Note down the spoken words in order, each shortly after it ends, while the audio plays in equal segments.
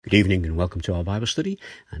Good evening and welcome to our Bible study.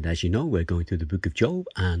 And as you know, we're going through the book of Job,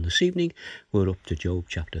 and this evening we're up to Job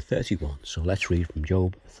chapter 31. So let's read from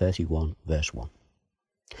Job 31 verse 1.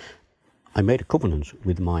 I made a covenant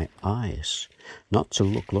with my eyes not to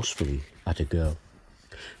look lustfully at a girl.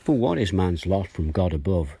 For what is man's lot from God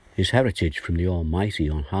above, his heritage from the Almighty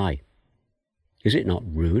on high? Is it not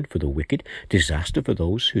ruin for the wicked, disaster for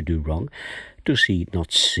those who do wrong? Does he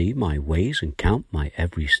not see my ways and count my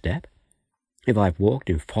every step? If I've walked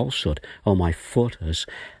in falsehood, or my foot has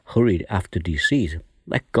hurried after deceit,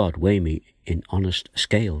 let God weigh me in honest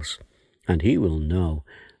scales, and he will know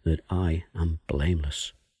that I am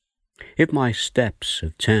blameless. If my steps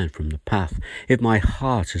have turned from the path, if my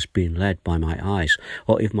heart has been led by my eyes,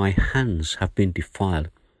 or if my hands have been defiled,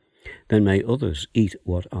 then may others eat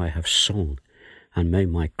what I have sown, and may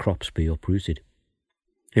my crops be uprooted.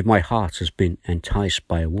 If my heart has been enticed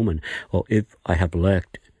by a woman, or if I have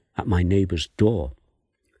lurked at my neighbour's door,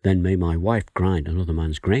 then may my wife grind another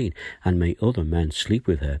man's grain, and may other men sleep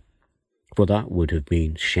with her. For that would have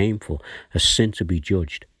been shameful, a sin to be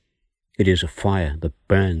judged. It is a fire that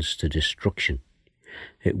burns to destruction.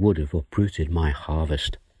 It would have uprooted my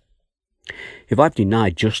harvest. If I've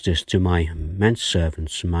denied justice to my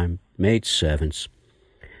menservants, my maidservants,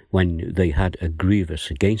 when they had a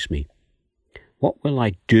grievance against me, what will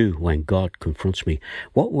I do when God confronts me?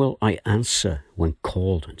 What will I answer when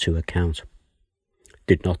called to account?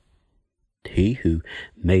 Did not he who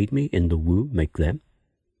made me in the womb make them?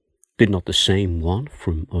 Did not the same one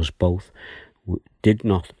form us both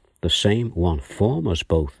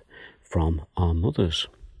from our mothers?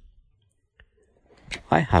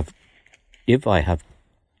 If I have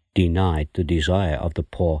denied the desire of the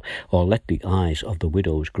poor, or let the eyes of the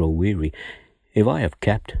widows grow weary, if I have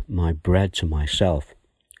kept my bread to myself,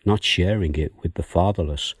 not sharing it with the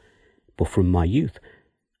fatherless, but from my youth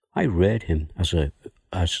I reared him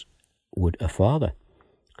as would a father,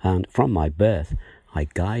 and from my birth I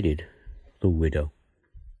guided the widow.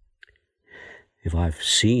 If I've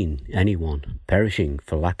seen anyone perishing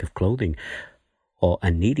for lack of clothing, or a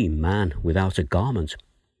needy man without a garment,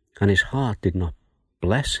 and his heart did not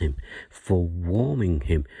bless him for warming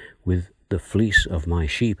him with the fleece of my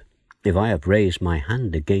sheep, if I have raised my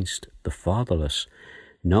hand against the fatherless,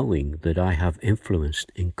 knowing that I have influence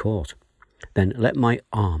in court, then let my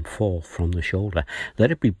arm fall from the shoulder, let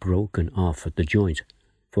it be broken off at the joint,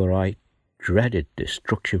 for I dreaded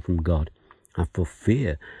destruction from God, and for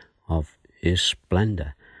fear of his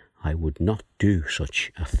splendour I would not do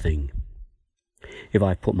such a thing. If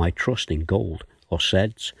I put my trust in gold, or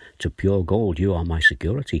said to pure gold, you are my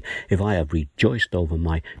security, if I have rejoiced over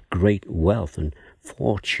my great wealth and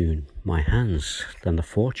fortune my hands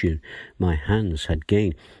had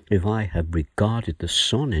gained, if I have regarded the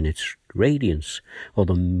sun in its radiance, or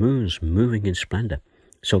the moons moving in splendour,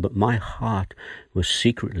 so that my heart was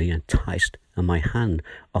secretly enticed, and my hand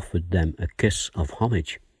offered them a kiss of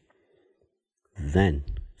homage, then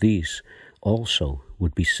these also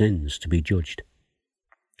would be sins to be judged,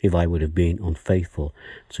 if I would have been unfaithful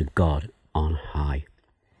to God on high.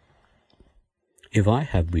 If I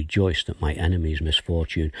have rejoiced at my enemy's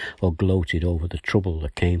misfortune, or gloated over the trouble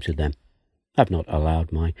that came to them, I have not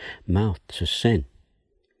allowed my mouth to sin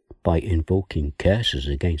by invoking curses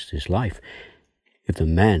against his life. If the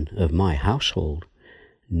men of my household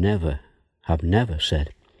have never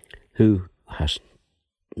said, who has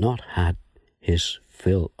not had his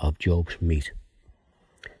fill of Job's meat?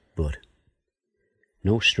 But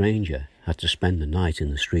no stranger had to spend the night in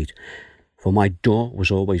the street, for my door was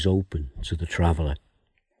always open to the traveller.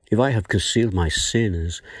 If I have concealed my sin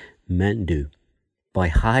as men do, by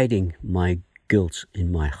hiding my guilt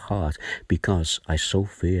in my heart, because I so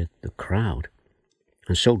feared the crowd,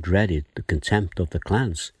 and so dreaded the contempt of the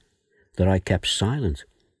clans, that I kept silent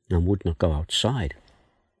and would not go outside,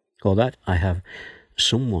 or that I have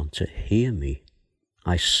someone to hear me,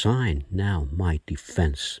 I sign now my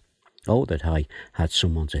defence. Oh, that I had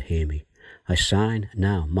someone to hear me. I sign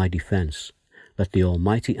now my defence. Let the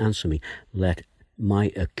Almighty answer me. Let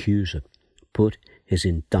my accuser put his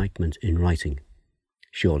indictment in writing.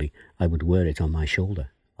 Surely I would wear it on my shoulder.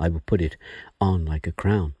 I would put it on like a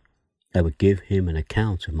crown. I would give him an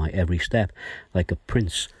account of my every step. Like a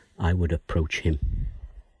prince I would approach him.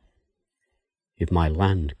 If my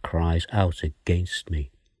land cries out against me,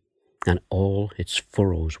 and all its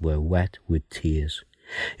furrows were wet with tears,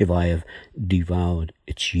 if I have devoured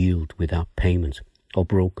its yield without payment, or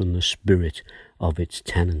broken the spirit of its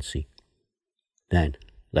tenancy, then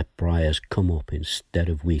let briars come up instead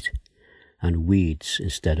of wheat, and weeds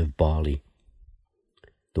instead of barley.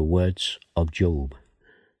 The words of Job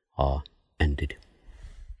are ended.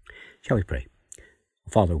 Shall we pray?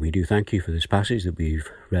 Father, we do thank you for this passage that we've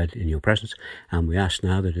read in your presence, and we ask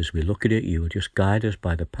now that as we look at it, you will just guide us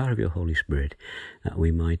by the power of your Holy Spirit, that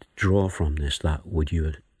we might draw from this that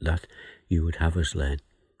you would have us learn.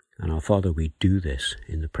 And our Father, we do this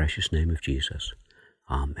in the precious name of Jesus.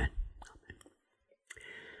 Amen.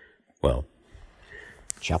 Well,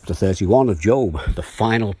 chapter 31 of Job, the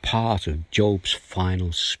final part of Job's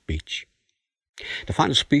final speech. The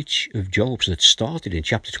final speech of Job's that started in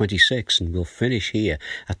chapter 26 and will finish here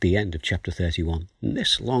at the end of chapter 31. And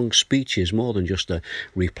this long speech is more than just a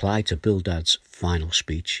reply to Bildad's final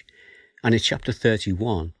speech. And in chapter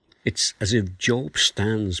 31, it's as if Job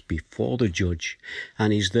stands before the judge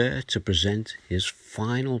and he's there to present his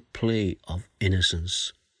final plea of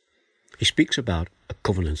innocence. He speaks about a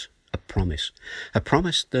covenant, a promise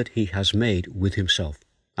that he has made with himself.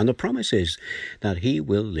 And the promise is that he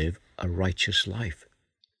will live a righteous life.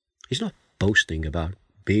 He's not boasting about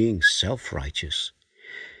being self-righteous.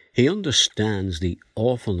 He understands the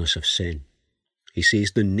awfulness of sin. He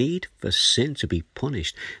sees the need for sin to be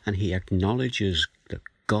punished, and he acknowledges that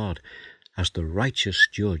God, as the righteous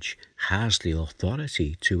judge, has the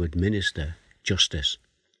authority to administer justice.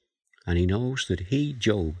 And he knows that he,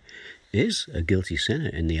 Job, is a guilty sinner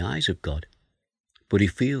in the eyes of God. But he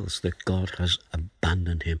feels that God has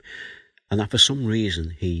abandoned him, and that for some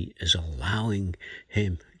reason he is allowing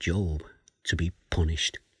him, Job, to be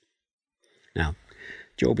punished. Now,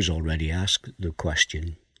 Job has already asked the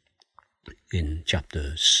question in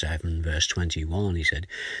chapter 7, verse 21. He said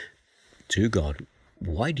to God,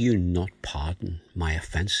 "Why do you not pardon my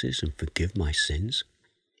offences and forgive my sins?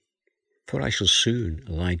 For I shall soon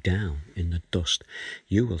lie down in the dust.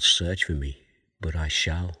 You will search for me, but I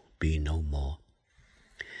shall be no more."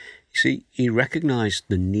 You see, he recognized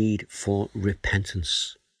the need for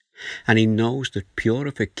repentance, and he knows that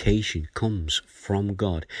purification comes from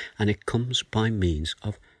God, and it comes by means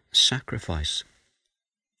of sacrifice.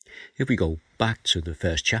 If we go back to the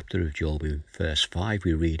first chapter of Job, in verse 5,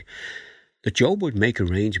 we read that Job would make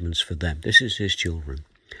arrangements for them, this is his children,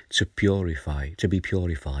 to be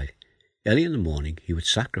purified. Early in the morning, he would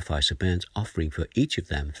sacrifice a burnt offering for each of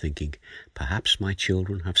them, thinking, "Perhaps my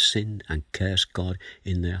children have sinned and cursed God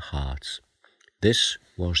in their hearts." This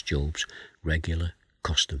was Job's regular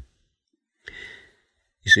custom.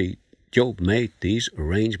 You see, Job made these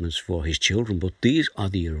arrangements for his children, but these are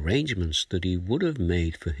the arrangements that he would have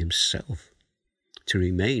made for himself to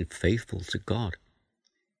remain faithful to God.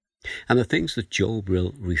 And the things that Job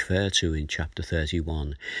will refer to in chapter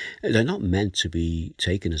 31, they're not meant to be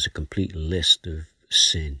taken as a complete list of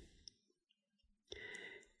sin.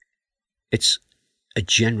 It's a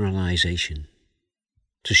generalization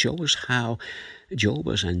to show us how Job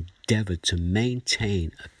has endeavored to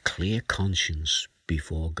maintain a clear conscience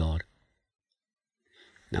before God.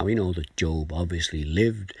 Now, we know that Job obviously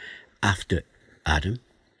lived after Adam.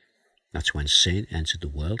 That's when sin entered the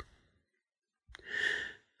world.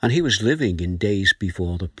 And he was living in days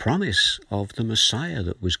before the promise of the Messiah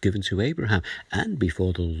that was given to Abraham and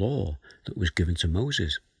before the law that was given to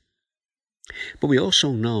Moses. But we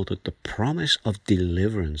also know that the promise of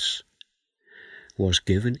deliverance was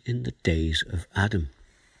given in the days of Adam.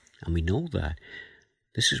 And we know that.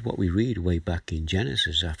 This is what we read way back in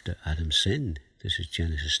Genesis after Adam sinned. This is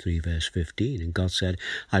Genesis 3 verse 15. "And God said,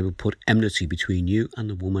 I will put enmity between you and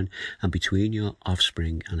the woman, and between your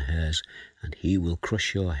offspring and hers, and he will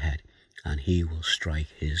crush your head, and he will strike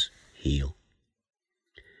his heel."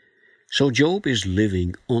 So Job is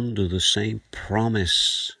living under the same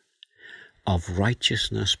promise of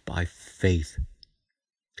righteousness by faith.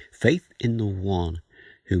 Faith in the one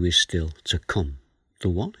who is still to come, the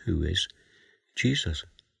one who is Jesus.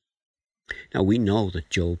 Now we know that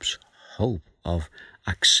Job's hope of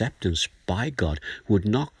acceptance by God would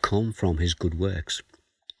not come from his good works.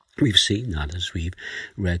 We've seen that as we've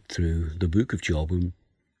read through the book of Job, and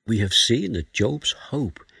we have seen that Job's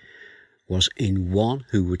hope was in one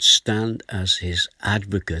who would stand as his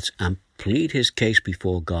advocate and plead his case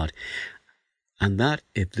before God, and that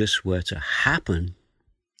if this were to happen,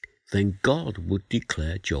 then God would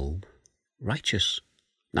declare Job righteous.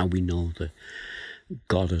 Now we know that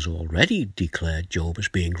God has already declared Job as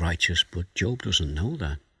being righteous, but Job doesn't know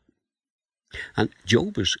that. And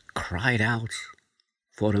Job has cried out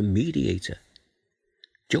for a mediator.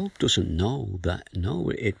 Job doesn't know that,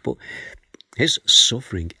 but his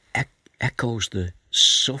suffering echoes the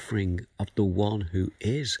suffering of the one who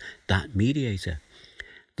is that mediator,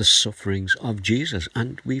 the sufferings of Jesus.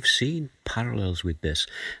 And we've seen parallels with this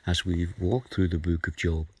as we've walked through the book of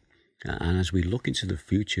Job. And as we look into the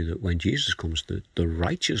future, that when Jesus comes, the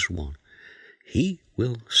righteous one, he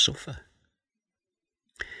will suffer.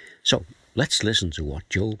 So let's listen to what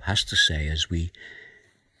Job has to say as we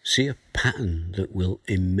see a pattern that will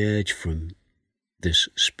emerge from this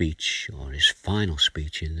speech, or his final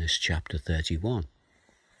speech in this chapter 31.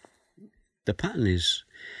 The pattern is,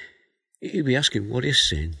 he'll be asking, what is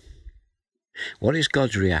sin? What is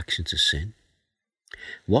God's reaction to sin?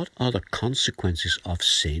 What are the consequences of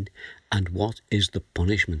sin? And what is the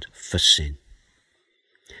punishment for sin?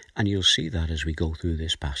 And you'll see that as we go through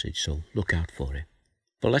this passage, so look out for it.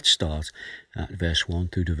 But let's start at verse 1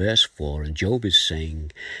 through to verse 4, and Job is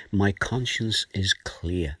saying, my conscience is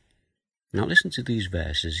clear. Now listen to these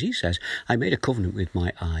verses. He says, I made a covenant with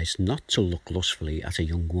my eyes not to look lustfully at a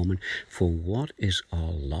young woman, for what is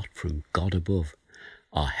our lot from God above,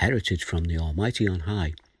 our heritage from the Almighty on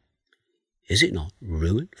high? Is it not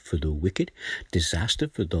ruin for the wicked, disaster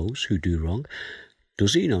for those who do wrong?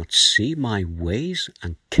 Does he not see my ways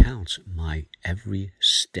and count my every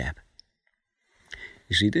step?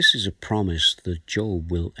 You see, this is a promise that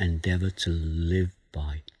Job will endeavour to live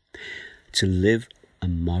by, to live a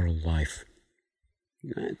moral life.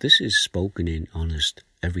 This is spoken in honest,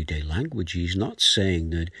 everyday language. He's not saying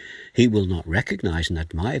that he will not recognise and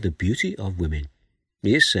admire the beauty of women.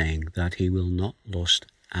 He is saying that he will not lust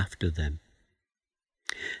after them.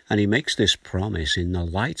 And he makes this promise in the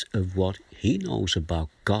light of what he knows about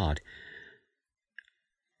God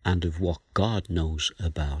and of what God knows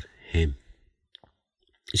about him.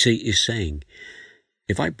 You see, he's saying,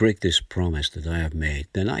 if I break this promise that I have made,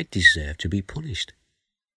 then I deserve to be punished.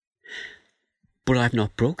 But I've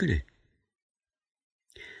not broken it.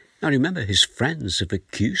 Now remember, his friends have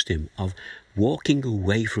accused him of walking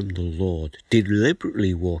away from the Lord,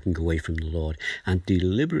 deliberately walking away from the Lord, and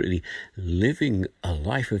deliberately living a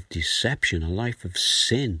life of deception, a life of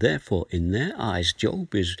sin. Therefore, in their eyes,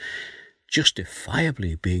 Job is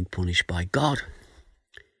justifiably being punished by God.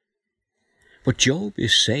 But Job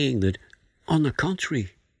is saying that, on the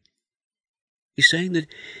contrary, he's saying that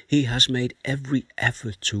he has made every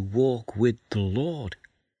effort to walk with the Lord,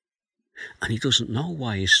 and he doesn't know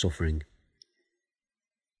why he's suffering.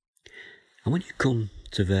 And when you come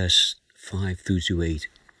to verse 5 through to 8,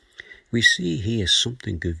 we see here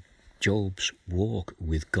something of Job's walk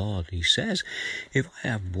with God. He says, if I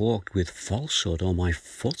have walked with falsehood, or my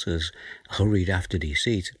foot has hurried after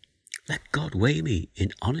deceit, let God weigh me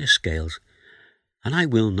in honest scales, and I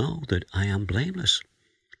will know that I am blameless.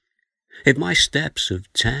 If my steps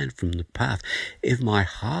have turned from the path, if my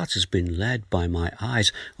heart has been led by my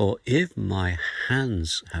eyes, or if my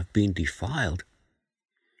hands have been defiled,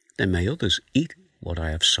 then may others eat what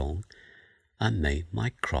I have sown, and may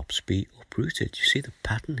my crops be uprooted. You see the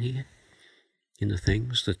pattern here in the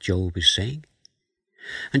things that Job is saying?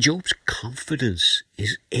 And Job's confidence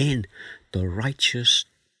is in the righteous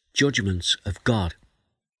judgments of God.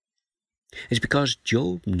 It's because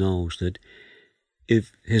Job knows that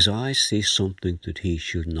if his eyes see something that he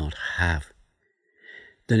should not have,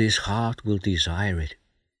 then his heart will desire it.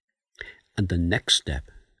 And the next step,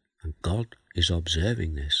 and God is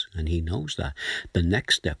observing this, and he knows that, the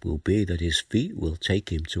next step will be that his feet will take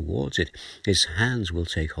him towards it, his hands will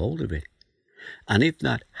take hold of it. And if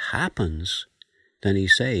that happens, then he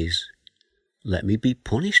says, let me be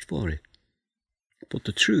punished for it. But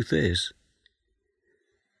the truth is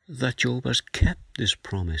that Job has kept this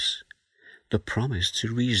promise, the promise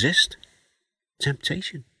to resist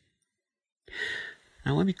temptation.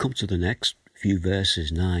 Now when we come to the next few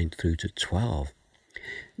verses, 9 through to 12,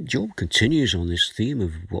 Job continues on this theme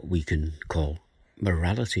of what we can call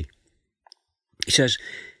morality. He says,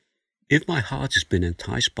 if my heart has been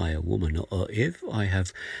enticed by a woman, or if I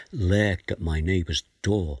have lurked at my neighbour's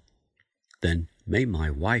door, then may my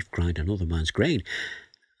wife grind another man's grain,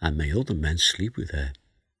 and may other men sleep with her.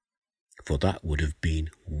 For that would have been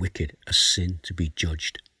wicked, a sin to be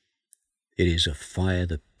judged. It is a fire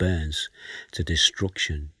that burns to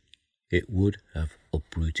destruction. It would have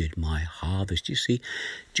uprooted my harvest. You see,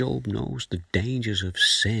 Job knows the dangers of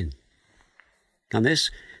sin. And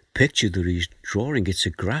this picture that he's drawing, it's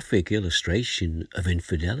a graphic illustration of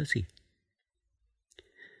infidelity.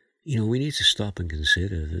 You know, we need to stop and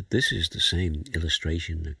consider that this is the same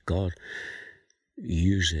illustration that God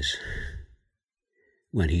uses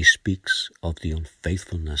when he speaks of the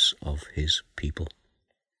unfaithfulness of his people.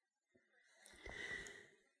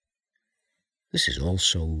 This is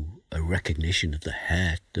also a recognition of the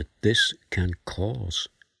hurt that this can cause.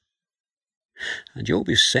 And Job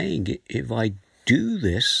is saying, if I do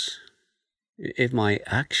this, if my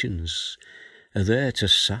actions are there to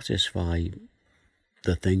satisfy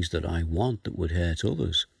the things that I want that would hurt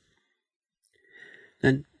others,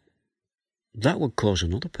 then that would cause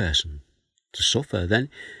another person to suffer. Then,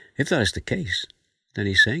 if that is the case, then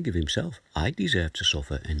he's saying of himself, I deserve to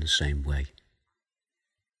suffer in the same way.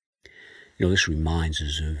 This reminds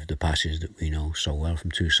us of the passage that we know so well from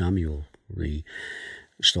 2 Samuel, the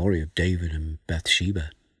story of David and Bathsheba.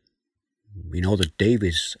 We know that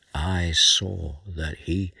David's eyes saw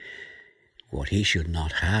what he should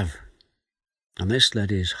not have, and this led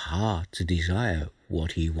his heart to desire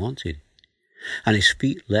what he wanted. And his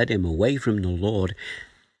feet led him away from the Lord,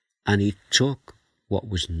 and he took what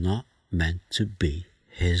was not meant to be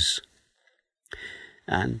his.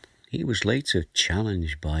 And he was later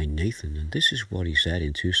challenged by Nathan, and this is what he said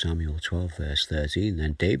in 2 Samuel 12, verse 13.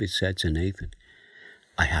 Then David said to Nathan,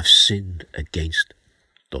 I have sinned against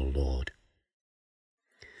the Lord.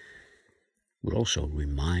 We're also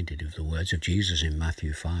reminded of the words of Jesus in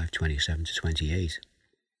Matthew 5, 27 to 28,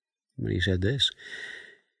 when he said this,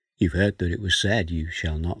 You've heard that it was said, You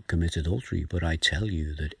shall not commit adultery, but I tell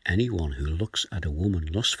you that anyone who looks at a woman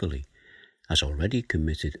lustfully has already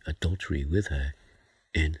committed adultery with her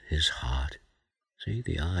in his heart. See,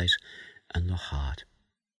 the eyes and the heart.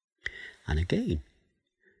 And again,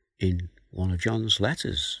 in one of John's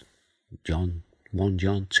letters, 1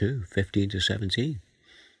 John 2, 15 to 17,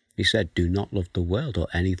 he said, Do not love the world or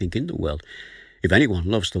anything in the world. If anyone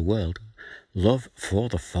loves the world, love for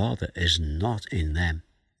the Father is not in them.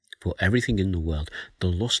 For everything in the world,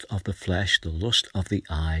 the lust of the flesh, the lust of the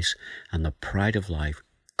eyes, and the pride of life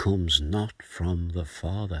comes not from the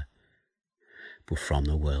Father, but from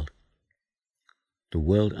the world. The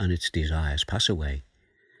world and its desires pass away,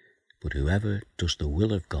 but whoever does the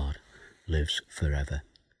will of God lives forever.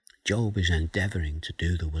 Job is endeavoring to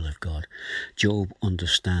do the will of God. Job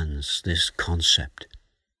understands this concept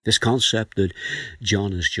that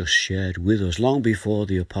John has just shared with us long before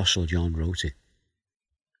the Apostle John wrote it.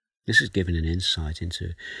 This is giving an insight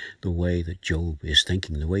into the way that Job is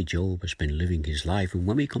thinking, the way Job has been living his life. And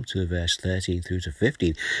when we come to verse 13 through to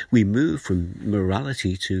 15, we move from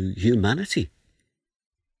morality to humanity.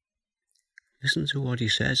 Listen to what he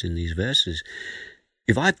says in these verses.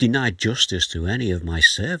 If I've denied justice to any of my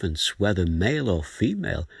servants, whether male or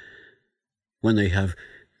female, when they have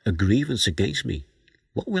a grievance against me,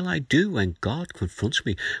 what will I do when God confronts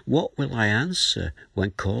me? What will I answer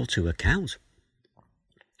when called to account?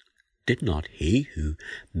 Did not he who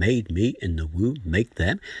made me in the womb make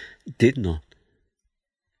them? Did not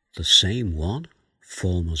the same one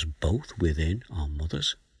form us both within our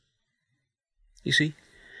mothers? You see,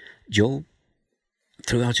 Job,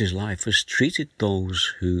 throughout his life, has treated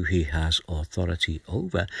those who he has authority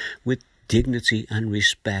over with dignity and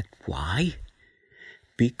respect. Why?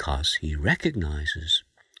 Because he recognizes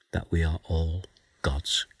that we are all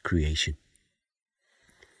God's creation.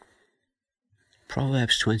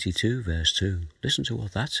 Proverbs 22, verse 2. Listen to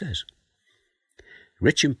what that says.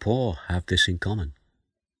 Rich and poor have this in common.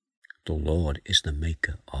 The Lord is the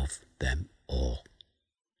maker of them all.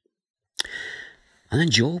 And then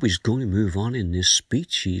Job is going to move on in this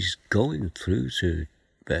speech. He's going through to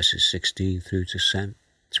verses 16 through to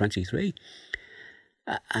 23.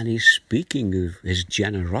 And he's speaking of his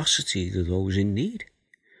generosity to those in need.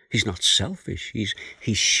 He's not selfish.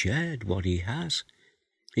 He's shared what he has.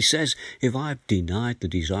 He says, if I have denied the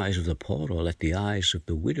desires of the poor or let the eyes of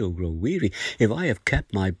the widow grow weary, if I have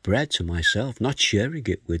kept my bread to myself, not sharing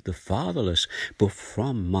it with the fatherless, but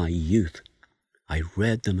from my youth I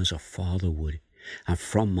reared them as a father would, and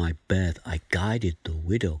from my birth I guided the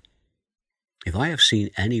widow. If I have seen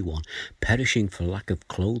anyone perishing for lack of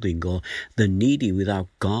clothing, or the needy without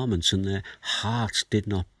garments, and their hearts did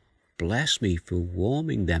not bless me for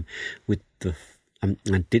warming them with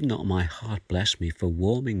and did not my heart bless me for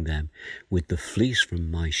warming them with the fleece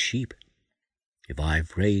from my sheep? If I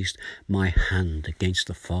have raised my hand against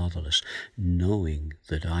the fatherless, knowing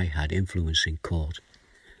that I had influence in court,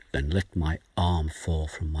 then let my arm fall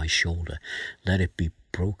from my shoulder, let it be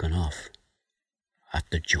broken off at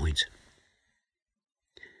the joint.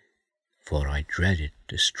 For I dreaded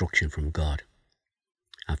destruction from God,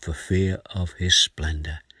 and for fear of his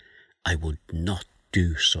splendor, I would not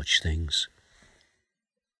do such things.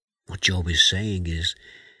 What Job is saying is,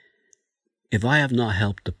 if I have not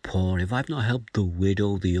helped the poor, if I have not helped the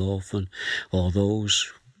widow, the orphan, or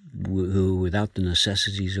those who are without the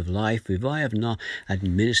necessities of life, if I have not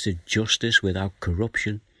administered justice without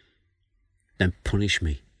corruption, then punish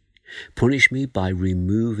me. Punish me by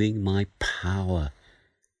removing my power.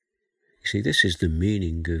 You see, this is the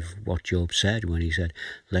meaning of what Job said when he said,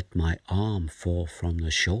 let my arm fall from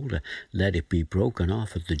the shoulder, let it be broken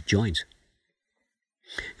off at the joint.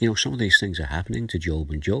 Some of these things are happening to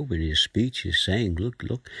Job, and Job in his speech is saying,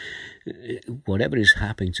 look, whatever is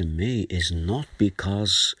happening to me is not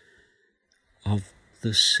because of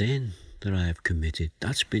the sin that I have committed,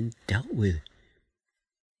 that's been dealt with.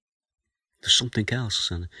 There's something else,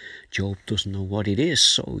 and Job doesn't know what it is,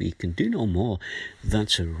 so he can do no more than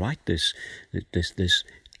to write this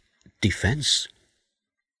defense.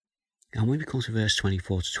 And when we come to verse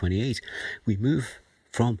 24 to 28, we move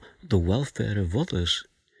from the welfare of others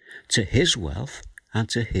to his wealth and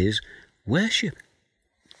to his worship.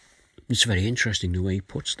 It's very interesting the way he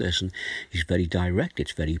puts this, and he's very direct,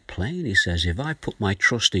 it's very plain. He says, if I put my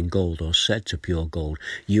trust in gold, or said to pure gold,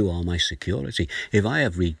 you are my security, if I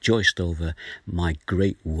have rejoiced over my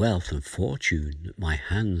great wealth and fortune that my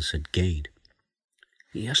hands had gained.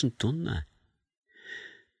 He hasn't done that.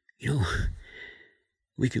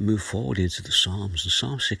 We can move forward into the Psalms, and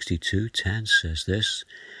Psalm 62:10 says this,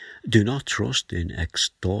 do not trust in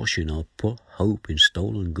extortion or put hope in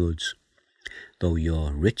stolen goods. Though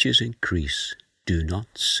your riches increase, do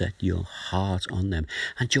not set your heart on them.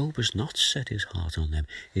 And Job has not set his heart on them.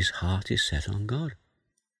 His heart is set on God.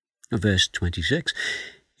 And verse 26,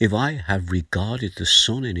 if I have regarded the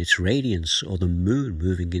sun in its radiance, or the moon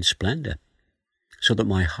moving in splendor, so that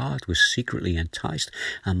my heart was secretly enticed,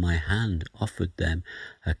 and my hand offered them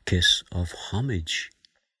a kiss of homage.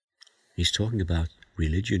 He's talking about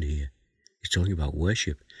religion here. He's talking about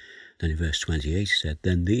worship. Then in verse 28 he said,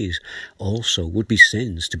 then these also would be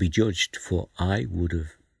sins to be judged, for I would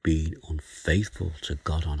have been unfaithful to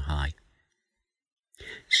God on high.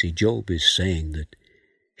 See, Job is saying that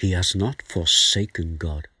he has not forsaken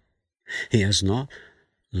God. He has not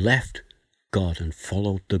left God and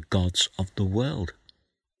followed the gods of the world.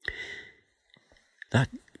 That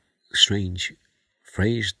strange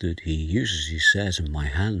phrase that he uses, he says, my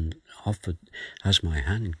hand offered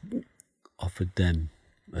them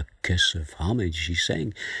a kiss of homage. He's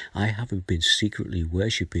saying, I haven't been secretly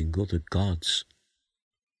worshipping other gods.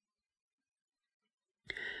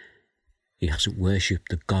 He hasn't worshipped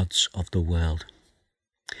the gods of the world.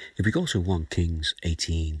 If we go to 1 Kings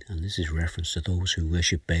 18, and this is reference to those who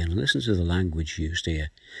worship Baal, and listen to the language used here.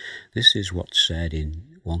 This is what's said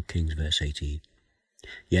in 1 Kings verse 18.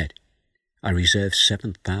 Yet I reserve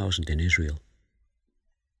 7,000 in Israel,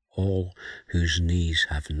 all whose knees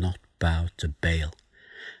have not bowed to Baal,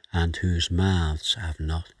 and whose mouths have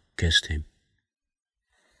not kissed him.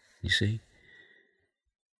 You see,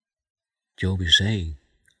 Job is saying,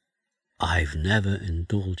 I've never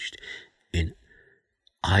indulged in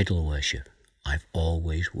idol worship. I've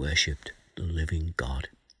always worshipped the living God.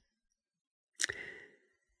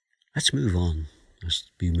 Let's move on as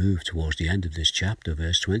we move towards the end of this chapter,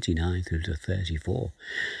 verse 29 through to 34.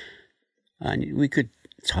 And we could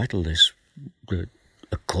title this,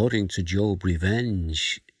 according to Job,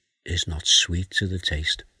 revenge is not sweet to the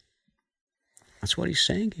taste. That's what he's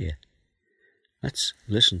saying here. Let's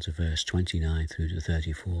listen to verse 29 through to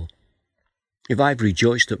 34. If I've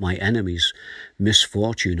rejoiced at my enemy's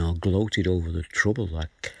misfortune, or gloated over the trouble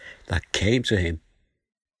that came to him,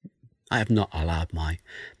 I have not allowed my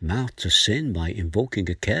mouth to sin by invoking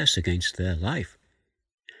a curse against their life.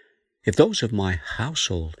 If those of my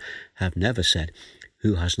household have never said,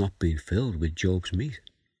 who has not been filled with Job's meat?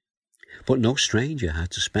 But no stranger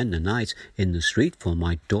had to spend the night in the street, for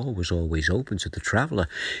my door was always open to the traveller.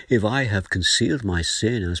 If I have concealed my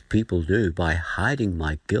sin as people do, by hiding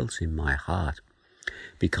my guilt in my heart,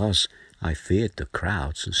 because I feared the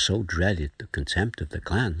crowds and so dreaded the contempt of the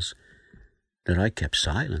clans, that I kept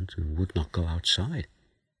silent and would not go outside.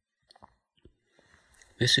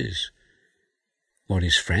 This is what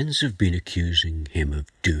his friends have been accusing him of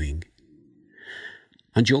doing.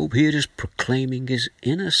 And Job here is proclaiming his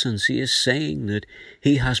innocence. He is saying that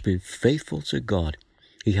he has been faithful to God.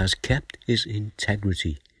 He has kept his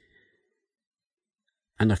integrity.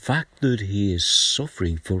 And the fact that he is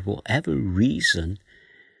suffering for whatever reason,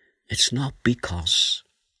 it's not because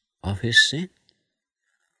of his sin.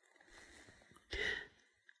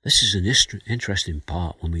 This is an interesting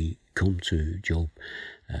part when we come to Job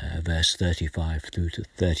verse 35 through to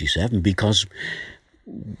 37, because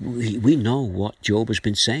we know what Job has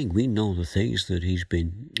been saying. We know the things that he's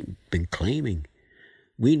been claiming.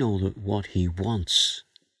 We know that what he wants.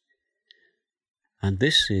 And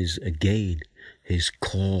this is again his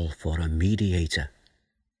call for a mediator.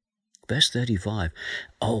 Verse 35,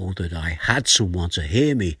 oh, that I had someone to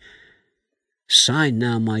hear me. Sign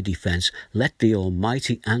now my defense. Let the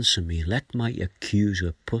Almighty answer me. Let my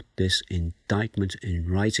accuser put this indictment in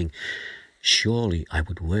writing. Surely I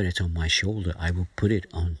would wear it on my shoulder. I would put it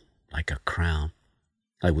on like a crown.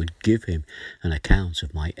 I would give him an account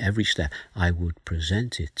of my every step. I would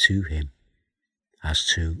present it to him as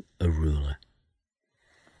to a ruler.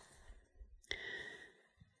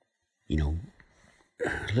 You know,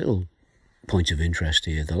 a little point of interest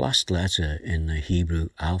here, the last letter in the Hebrew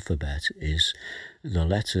alphabet is the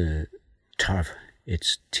letter Tav.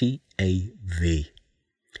 It's T-A-V,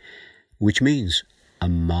 which means a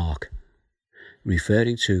mark,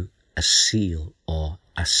 referring to a seal or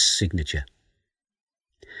a signature.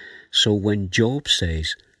 So when Job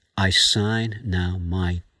says, I sign now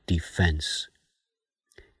my defense,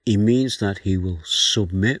 he means that he will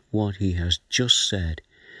submit what he has just said,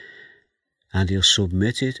 and he'll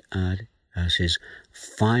submit it as his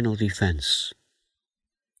final defense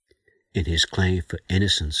in his claim for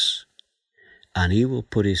innocence, and he will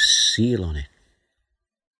put his seal on it.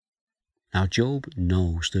 Now Job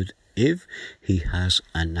knows that if he has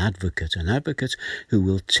an advocate who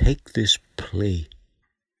will take this plea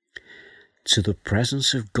to the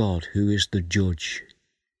presence of God, who is the judge,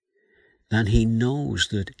 then he knows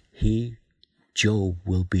that Job,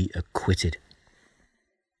 will be acquitted.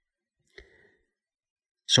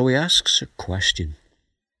 So he asks a question.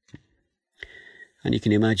 And you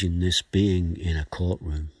can imagine this being in a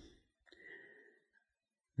courtroom.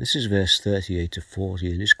 This is verse 38 to 40,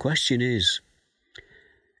 and his question is,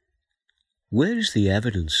 where is the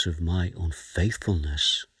evidence of my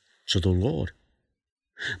unfaithfulness to the Lord?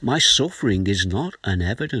 My suffering is not an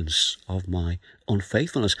evidence of my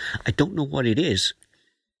unfaithfulness. I don't know what it is,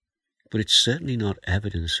 but it's certainly not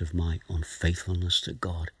evidence of my unfaithfulness to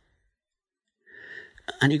God.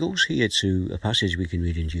 And he goes here to a passage we can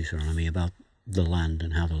read in Deuteronomy about the land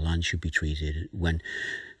and how the land should be treated when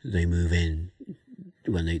they move in,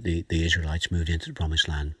 when the Israelites moved into the promised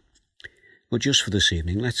land. But just for this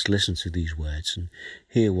evening, let's listen to these words and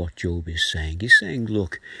hear what Job is saying. He's saying,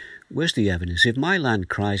 look, where's the evidence? If my land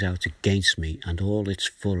cries out against me and all its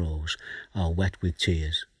furrows are wet with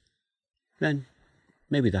tears, then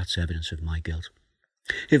maybe that's evidence of my guilt.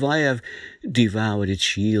 If I have devoured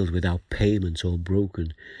its yield without payment or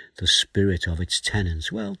broken the spirit of its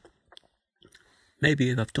tenants, well, maybe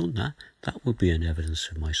if I've done that, that would be an evidence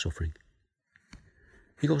of my suffering.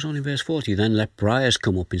 He goes on in verse 40, then let briars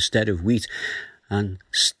come up instead of wheat and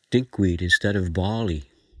stinkweed instead of barley.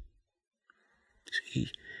 See,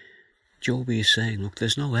 Job is saying, look,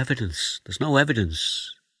 there's no evidence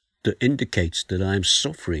that indicates that I'm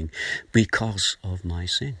suffering because of my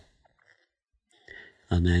sin.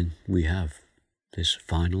 And then we have this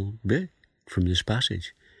final bit from this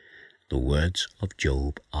passage. The words of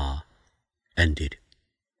Job are ended.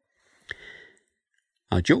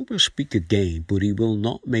 Now Job will speak again, but he will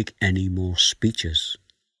not make any more speeches.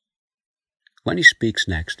 When he speaks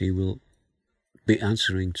next, he will be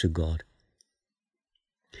answering to God.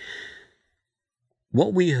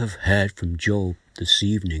 What we have heard from Job this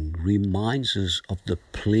evening reminds us of the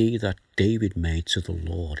plea that David made to the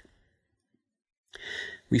Lord.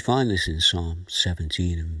 We find this in Psalm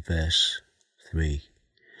 17 and verse 3.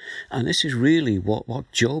 And this is really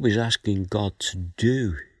what Job is asking God to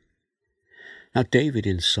do. Now David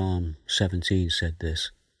in Psalm 17 said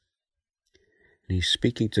this, and he's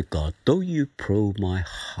speaking to God, though you probe my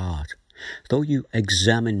heart, though you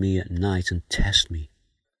examine me at night and test me,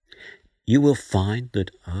 you will find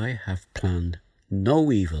that I have planned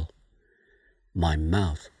no evil. My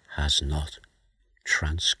mouth has not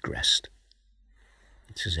transgressed.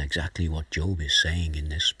 This is exactly what Job is saying in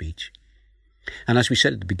this speech. And as we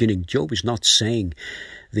said at the beginning, Job is not saying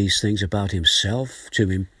these things about himself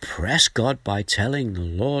to impress God by telling the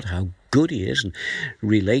Lord how good he is and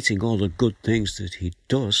relating all the good things that he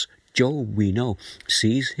does. Job, we know,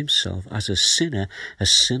 sees himself as a sinner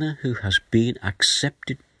who has been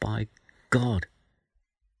accepted by God.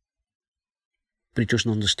 But he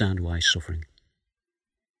doesn't understand why he's suffering.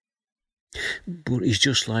 But he's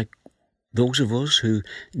just like those of us who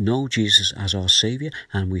know Jesus as our Saviour,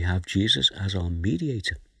 and we have Jesus as our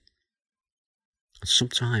mediator. And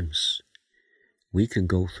sometimes we can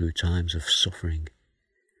go through times of suffering,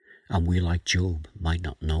 and we, like Job, might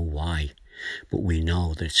not know why, but we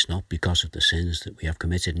know that it's not because of the sins that we have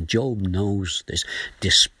committed. And Job knows this,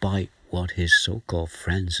 despite what his so-called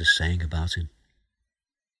friends are saying about him.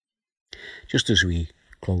 Just as we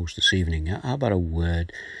close this evening, how about a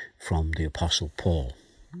word from the Apostle Paul?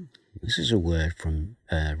 This is a word from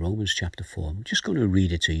Romans chapter 4. I'm just going to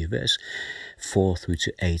read it to you, verse 4 through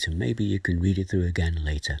to 8, and maybe you can read it through again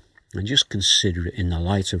later. And just consider it in the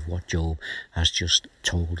light of what Job has just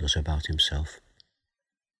told us about himself.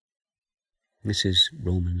 This is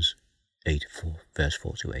Romans 8, verse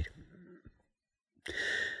 4 to 8.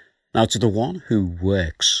 Now to the one who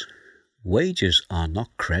works, wages are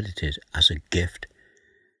not credited as a gift,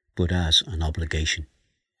 but as an obligation.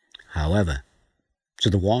 However, to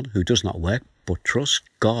the one who does not work, but trusts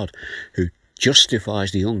God, who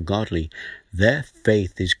justifies the ungodly, their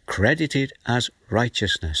faith is credited as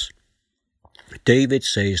righteousness. David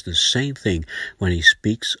says the same thing when he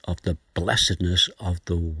speaks of the blessedness of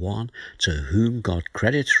the one to whom God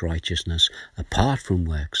credits righteousness apart from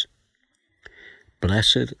works.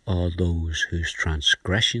 Blessed are those whose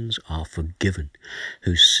transgressions are forgiven,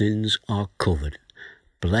 whose sins are covered.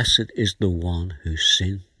 Blessed is the one whose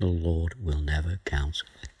sin the Lord will never count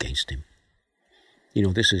against him. You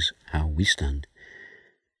know, this is how we stand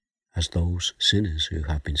as those sinners who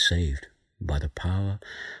have been saved by the power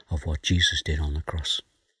of what Jesus did on the cross.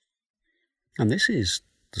 And this is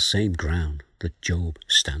the same ground that Job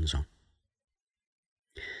stands on.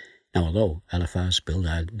 Now, although Eliphaz,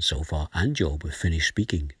 Bildad, and Zophar and Job have finished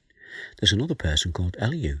speaking, there's another person called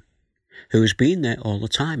Elihu who has been there all the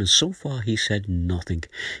time, and so far he said nothing.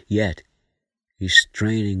 Yet he's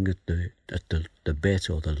straining at the bit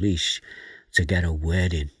or the leash to get a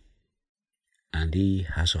word in, and he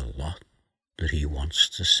has a lot that he wants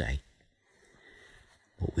to say.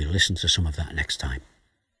 But we'll listen to some of that next time.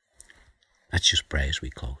 Let's just pray as we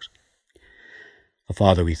close. Our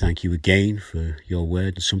Father, we thank you again for your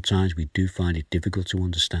word, and sometimes we do find it difficult to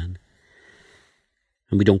understand.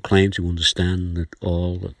 And we don't claim to understand that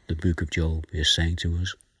all that the book of Job is saying to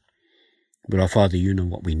us. But our Father, you know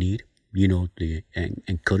what we need. You know the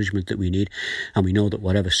encouragement that we need. And we know that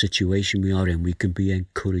whatever situation we are in, we can be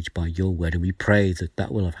encouraged by your word. And we pray that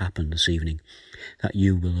that will have happened this evening, that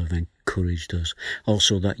you will have encouraged us.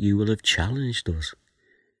 Also that you will have challenged us.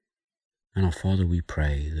 And our Father, we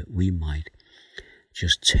pray that we might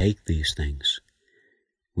just take these things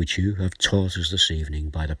which you have taught us this evening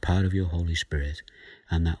by the power of your Holy Spirit,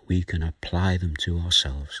 and that we can apply them to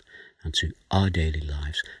ourselves and to our daily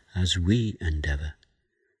lives as we endeavour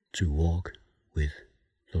to walk with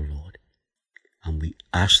the Lord. And we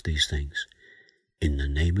ask these things in the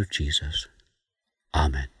name of Jesus.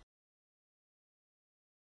 Amen.